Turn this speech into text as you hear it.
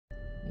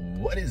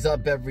What is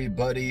up,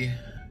 everybody?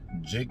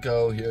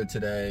 Jaco here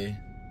today,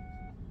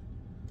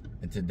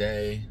 and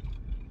today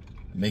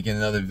I'm making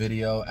another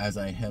video as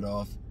I head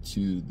off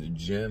to the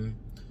gym.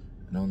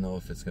 I don't know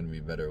if it's gonna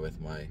be better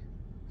with my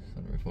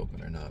sunroof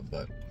open or not,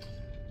 but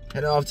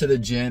heading off to the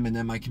gym, and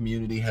then my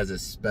community has a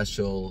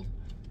special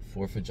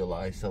 4th of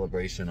July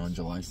celebration on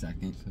July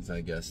 2nd, because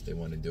I guess they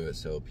want to do it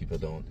so people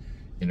don't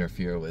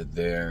interfere with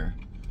their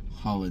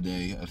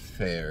holiday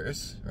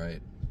affairs,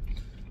 right?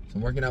 So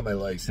I'm working out my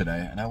legs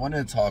today, and I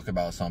wanted to talk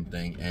about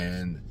something,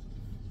 and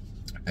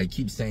I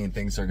keep saying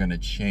things are gonna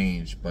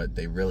change, but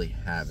they really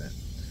haven't.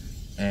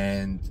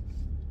 And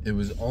it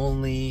was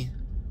only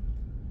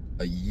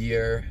a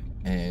year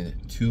and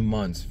 2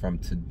 months from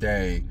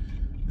today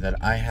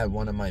that I had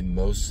one of my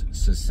most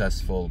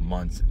successful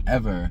months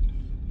ever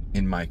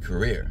in my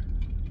career,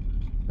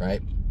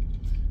 right?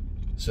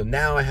 So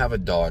now I have a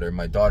daughter.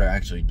 My daughter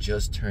actually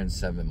just turned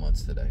 7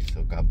 months today,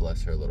 so God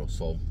bless her little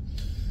soul.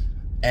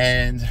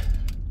 And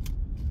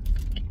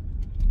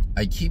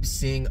I keep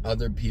seeing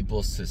other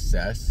people's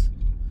success.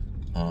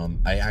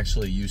 I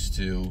actually used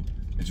to,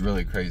 it's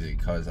really crazy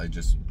because I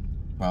just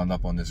wound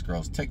up on this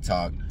girl's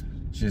TikTok.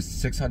 She has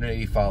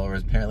 680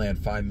 followers, apparently had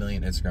 5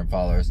 million Instagram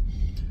followers.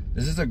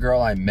 This is a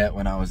girl I met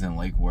when I was in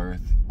Lake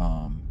Worth,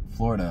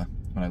 Florida,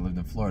 when I lived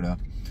in Florida.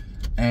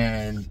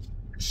 And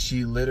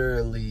she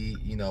literally,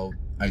 you know,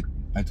 I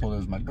told her it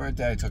was my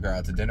birthday, I took her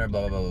out to dinner,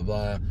 blah, blah, blah,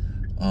 blah,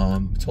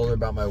 blah. Told her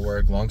about my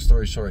work. Long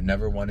story short,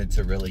 never wanted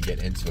to really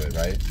get into it,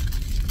 right?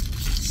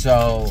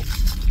 So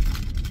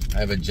I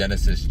have a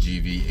Genesis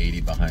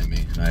GV80 behind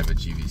me, and I have a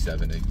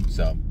GV70,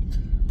 so.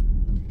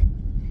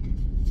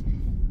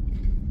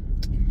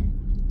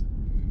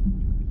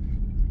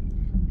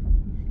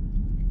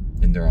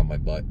 And they're on my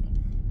butt.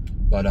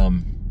 But,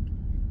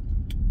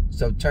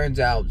 so it turns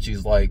out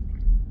she's like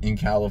in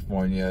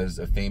California, is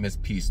a famous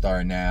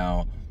P-star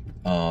now,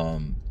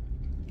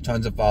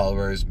 tons of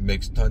followers,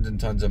 makes tons and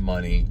tons of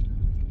money,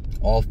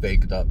 all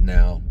faked up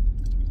now.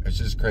 It's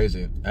just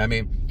crazy. I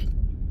mean,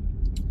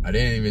 I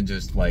didn't even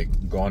just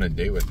like go on a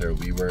date with her.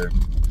 We were,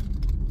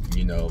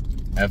 you know,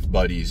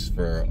 F-buddies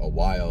for a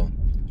while.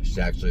 She's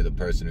actually the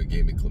person who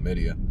gave me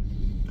chlamydia,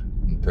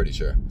 I'm pretty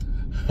sure.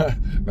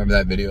 Remember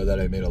that video that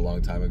I made a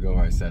long time ago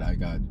where I said I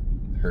got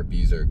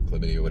herpes or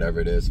chlamydia, whatever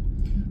it is?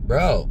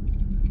 Bro,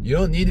 you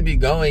don't need to be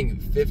going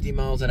 50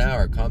 miles an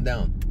hour. Calm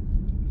down.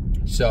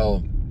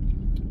 So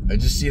I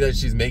just see that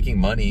she's making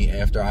money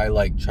after I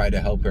like tried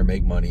to help her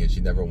make money and she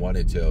never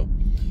wanted to.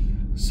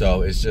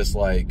 So it's just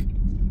like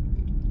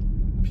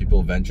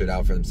people ventured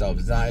out for themselves.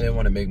 It's not, I didn't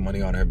want to make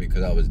money on her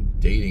because I was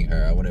dating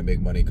her. I wanted to make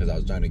money because I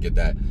was trying to get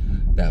that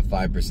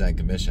 5%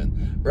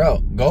 commission. Bro,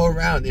 go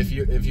around if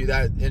you're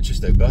that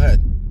interested. Go ahead.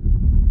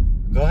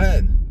 Go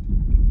ahead.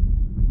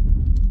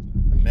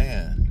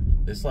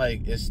 Man, it's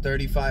like, it's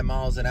 35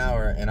 miles an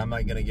hour and I'm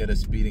not gonna get a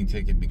speeding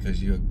ticket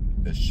because you're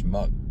a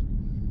schmuck.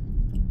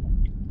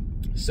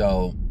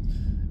 So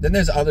then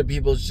there's other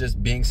people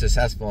just being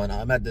successful, and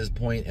I'm at this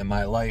point in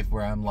my life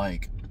where I'm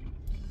like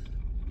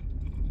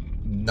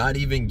not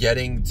even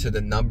getting to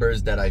the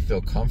numbers that I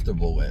feel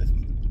comfortable with,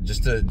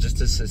 just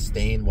to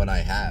sustain what I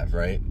have,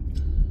 right?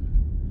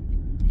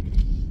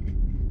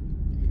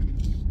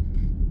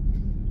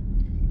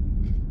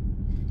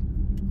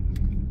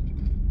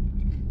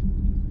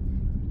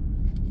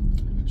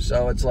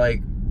 So it's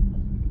like,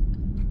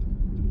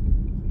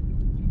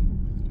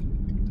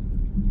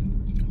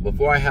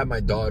 before I had my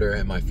daughter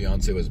and my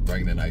fiance was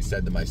pregnant, I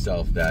said to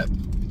myself that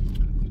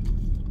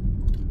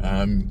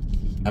I'm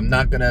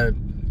not gonna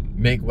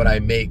make what I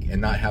make and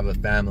not have a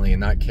family and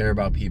not care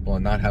about people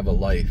and not have a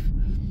life.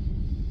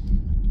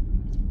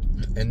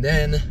 And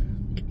then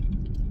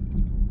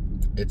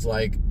it's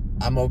like,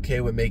 I'm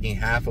okay with making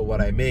half of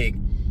what I make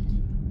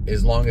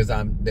as long as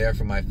I'm there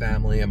for my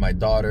family and my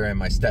daughter and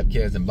my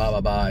stepkids and blah,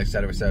 blah, blah, et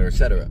cetera, et cetera, et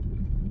cetera.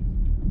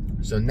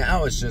 So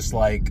now it's just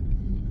like,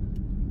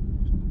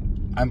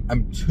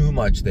 I'm too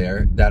much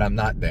there that I'm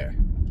not there,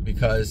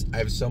 because I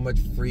have so much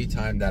free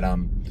time that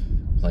I'm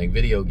playing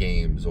video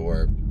games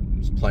or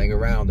just playing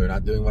around or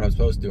not doing what I'm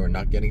supposed to do or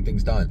not getting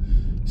things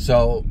done.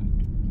 So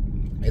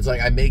it's like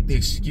I make the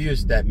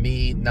excuse that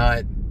me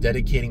not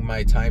dedicating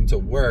my time to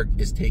work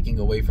is taking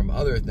away from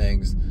other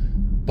things,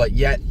 but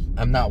yet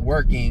I'm not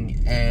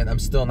working and I'm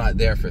still not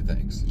there for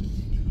things.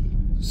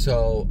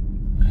 So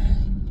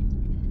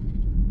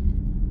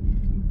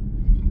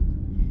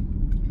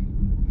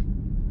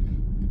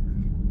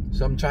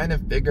I'm trying to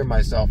figure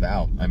myself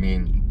out. I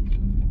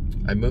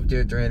mean, I moved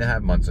here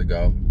 3.5 months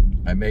ago.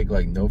 I make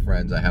like no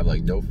friends. I have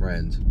like no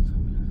friends.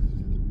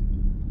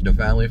 The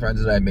family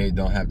friends that I made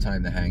don't have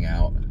time to hang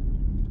out.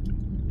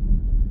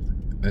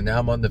 And now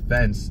I'm on the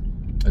fence.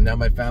 And now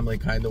my family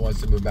kind of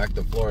wants to move back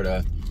to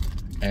Florida.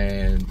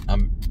 And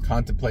I'm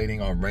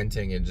contemplating on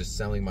renting and just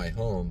selling my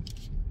home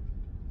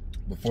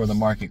before the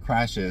market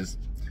crashes.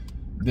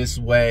 This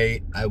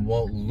way I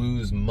won't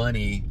lose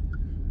money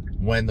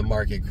when the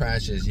market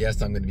crashes.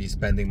 Yes, I'm going to be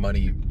spending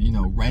money, you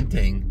know,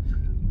 renting,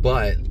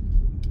 but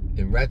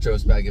in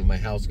retrospect, if my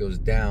house goes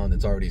down,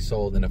 it's already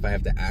sold, and if I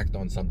have to act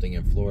on something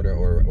in Florida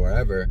or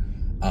wherever,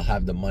 I'll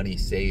have the money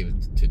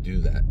saved to do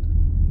that.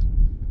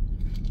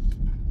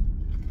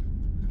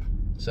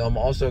 So I'm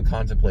also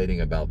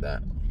contemplating about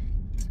that.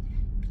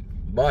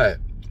 But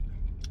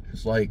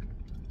it's like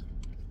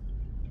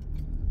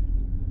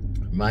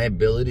my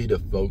ability to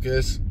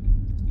focus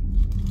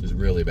is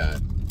really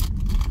bad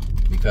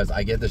because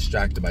I get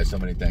distracted by so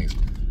many things.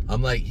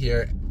 I'm like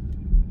here,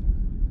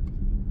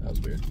 that was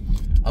weird.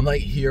 I'm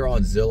like here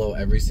on Zillow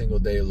every single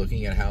day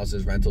looking at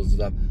houses, rentals and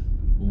stuff.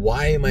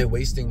 Why am I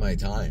wasting my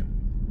time?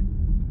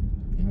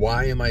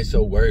 Why am I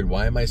so worried?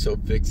 Why am I so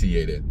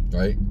fixated,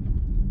 right?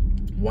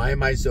 Why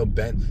am I so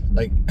bent?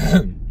 Like,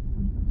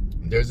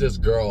 there's this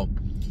girl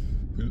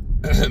who,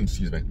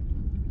 excuse me,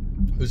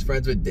 who's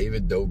friends with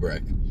David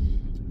Dobrik.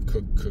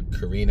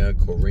 Karina,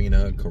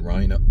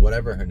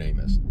 whatever her name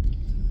is.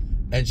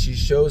 And she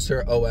shows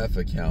her OF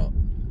account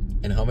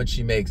and how much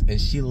she makes,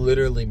 and she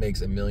literally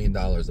makes $1 million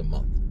a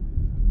month.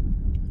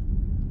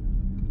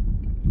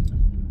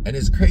 And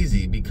it's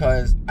crazy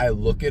because I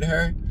look at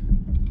her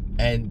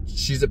and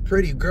she's a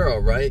pretty girl,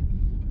 right?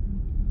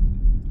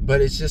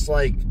 But it's just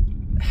like,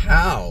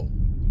 how?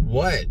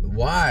 What?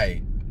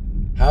 Why?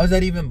 How is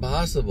that even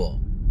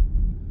possible?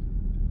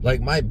 Like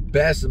my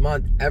best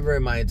month ever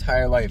in my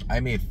entire life,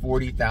 I made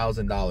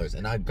 $40,000,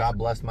 and God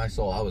bless my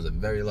soul, I was a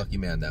very lucky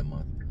man that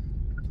month.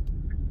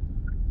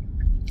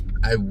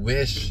 I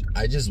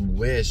just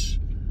wish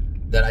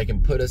that I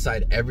can put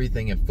aside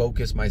everything and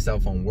focus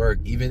myself on work,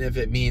 even if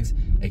it means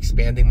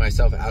expanding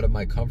myself out of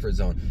my comfort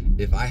zone.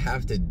 If I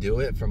have to do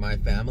it for my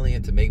family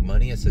and to make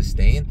money and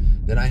sustain,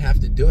 then I have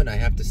to do it, and I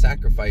have to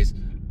sacrifice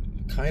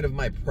kind of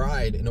my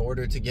pride in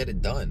order to get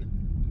it done.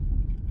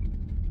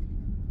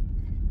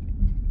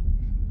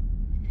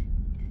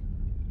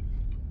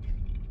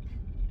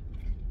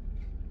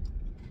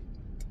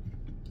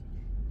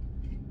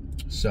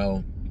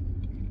 So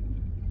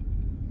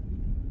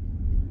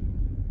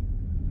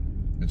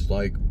it's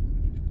like,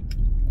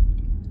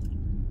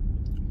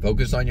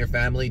 focus on your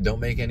family, don't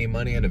make any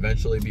money and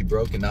eventually be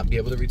broke and not be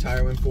able to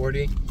retire when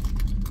 40,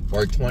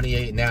 or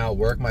 28 now,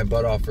 work my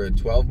butt off for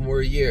 12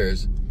 more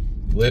years,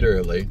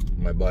 literally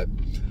my butt,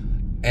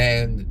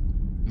 and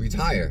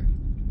retire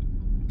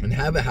and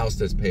have a house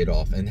that's paid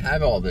off and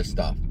have all this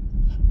stuff.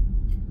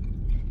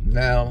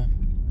 Now,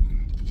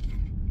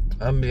 I'm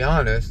gonna be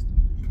honest,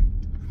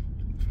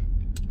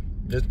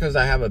 just because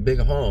I have a big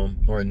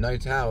home or a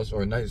nice house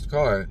or a nice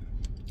car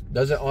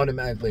doesn't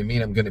automatically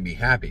mean I'm going to be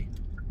happy,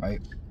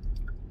 right?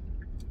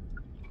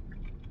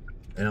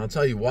 And I'll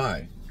tell you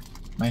why.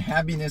 My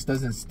happiness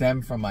doesn't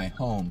stem from my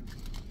home.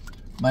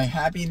 My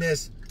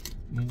happiness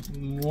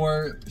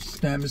more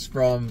stems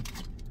from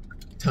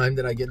time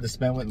that I get to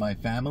spend with my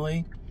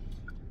family,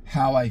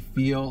 how I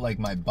feel, like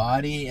my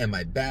body and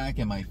my back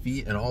and my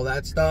feet and all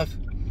that stuff,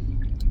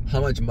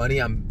 how much money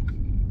I'm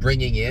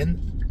bringing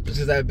in. Just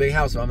because I have a big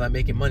house, so I'm not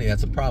making money,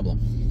 that's a problem.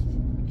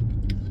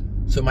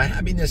 So my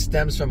happiness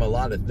stems from a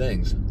lot of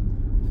things.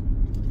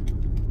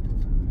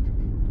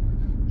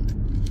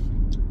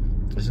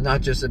 It's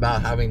not just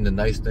about having the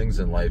nice things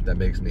in life that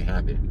makes me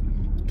happy.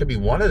 It could be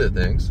one of the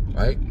things,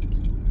 right?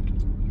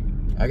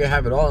 I could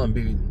have it all and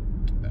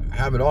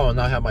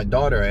not have my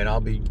daughter, and I'll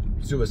be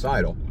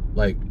suicidal.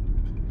 Like,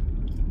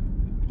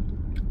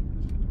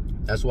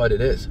 that's what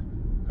it is.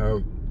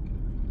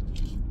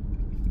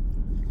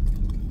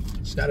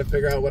 Just got to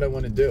figure out what I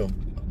want to do.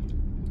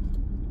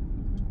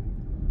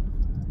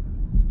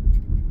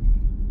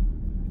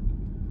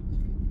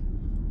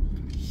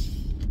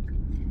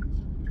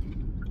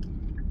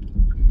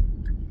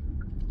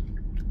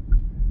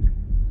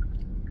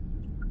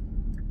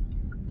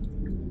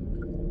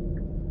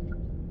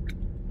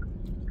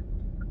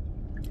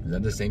 Is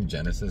that the same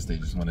Genesis? They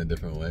just went a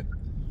different way?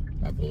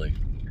 Probably.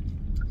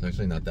 It's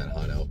actually not that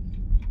hot out.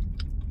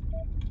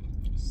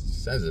 It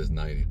says it's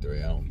 93.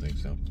 I don't think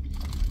so.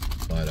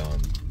 But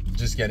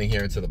just getting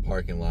here to the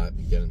parking lot,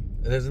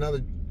 there's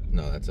another,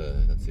 no, that's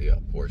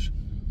the Porsche.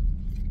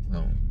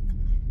 Oh,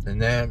 and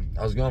then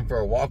I was going for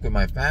a walk with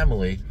my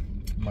family,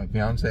 my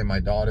fiance, my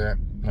daughter,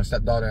 my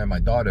stepdaughter, and my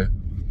daughter,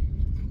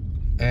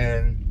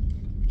 and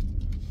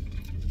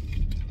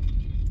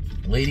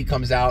lady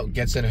comes out,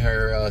 gets in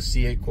her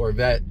C8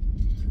 Corvette,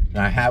 and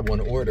I had one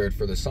ordered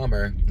for the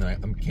summer, and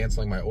I'm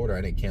canceling my order.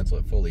 I didn't cancel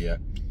it fully yet.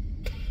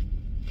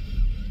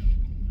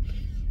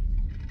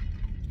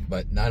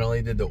 But not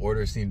only did the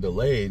order seem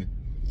delayed,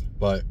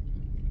 but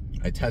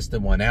I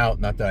tested one out.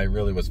 Not that I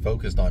really was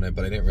focused on it,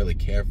 but I didn't really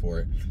care for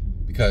it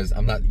because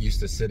I'm not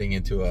used to sitting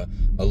into a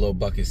low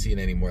bucket seat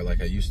anymore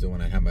like I used to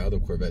when I had my other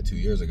Corvette 2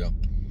 years ago.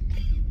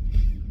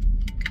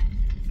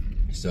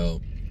 So,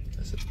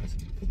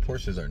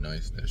 Porsches are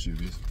nice, the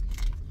SUVs.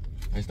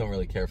 I just don't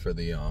really care for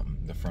the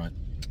front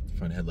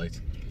headlights.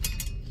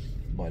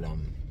 But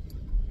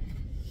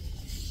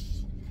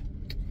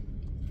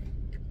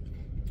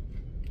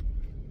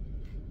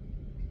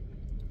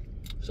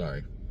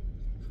sorry.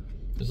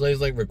 This lady's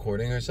like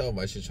recording herself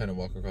while she's trying to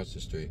walk across the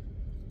street.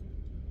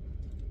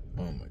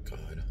 Oh my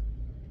God.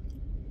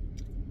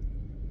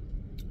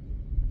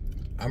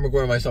 I'm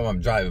recording myself while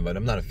I'm driving, but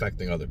I'm not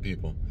affecting other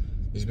people.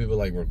 These people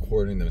like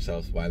recording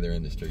themselves while they're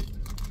in the street.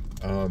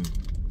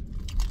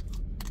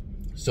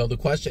 So the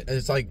question,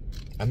 it's like,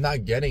 I'm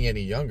not getting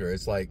any younger.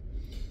 It's like,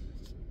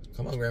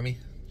 come on, Grammy.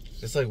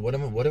 It's like, what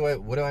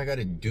do I got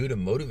to do to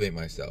motivate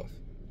myself?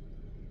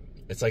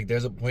 It's like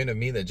there's a point of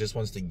me that just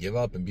wants to give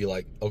up and be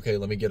like, okay,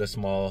 let me get a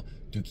small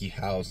dookie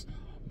house.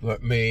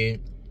 Let me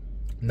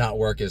not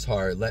work as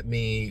hard. Let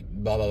me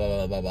blah, blah, blah,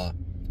 blah, blah, blah.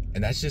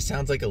 And that just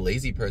sounds like a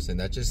lazy person.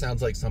 That just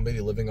sounds like somebody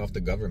living off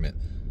the government.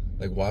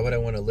 Like, why would I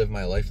want to live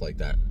my life like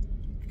that?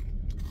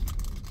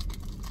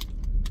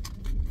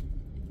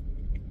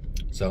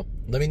 So,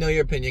 let me know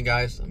your opinion,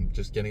 guys. I'm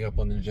just getting up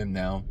on the gym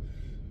now.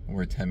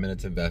 We're 10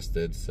 minutes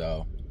invested,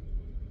 so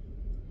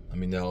let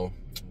me know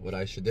what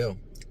I should do.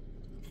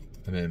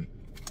 I mean,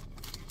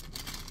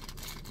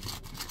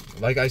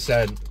 like I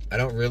said, I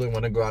don't really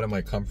want to go out of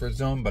my comfort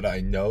zone, but I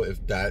know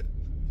if that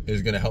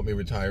is going to help me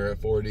retire at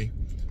 40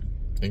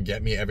 and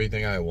get me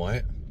everything I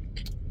want,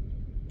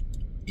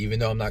 even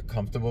though I'm not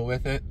comfortable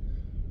with it,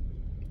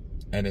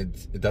 and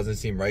it doesn't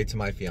seem right to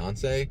my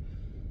fiance,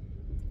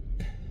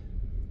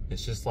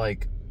 it's just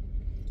like,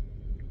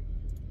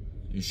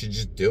 you should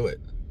just do it.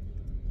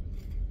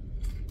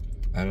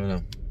 I don't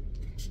know.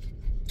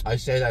 I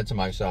say that to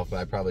myself, but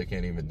I probably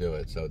can't even do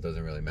it, so it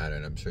doesn't really matter,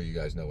 and I'm sure you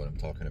guys know what I'm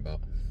talking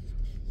about.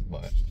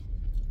 But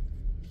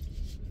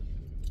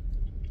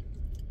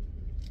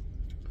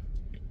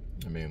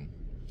I mean,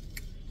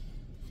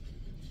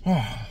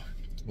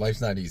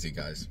 life's not easy,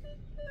 guys.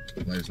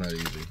 Life's not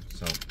easy.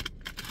 So,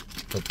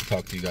 hope to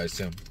talk to you guys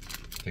soon.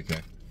 Take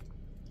care.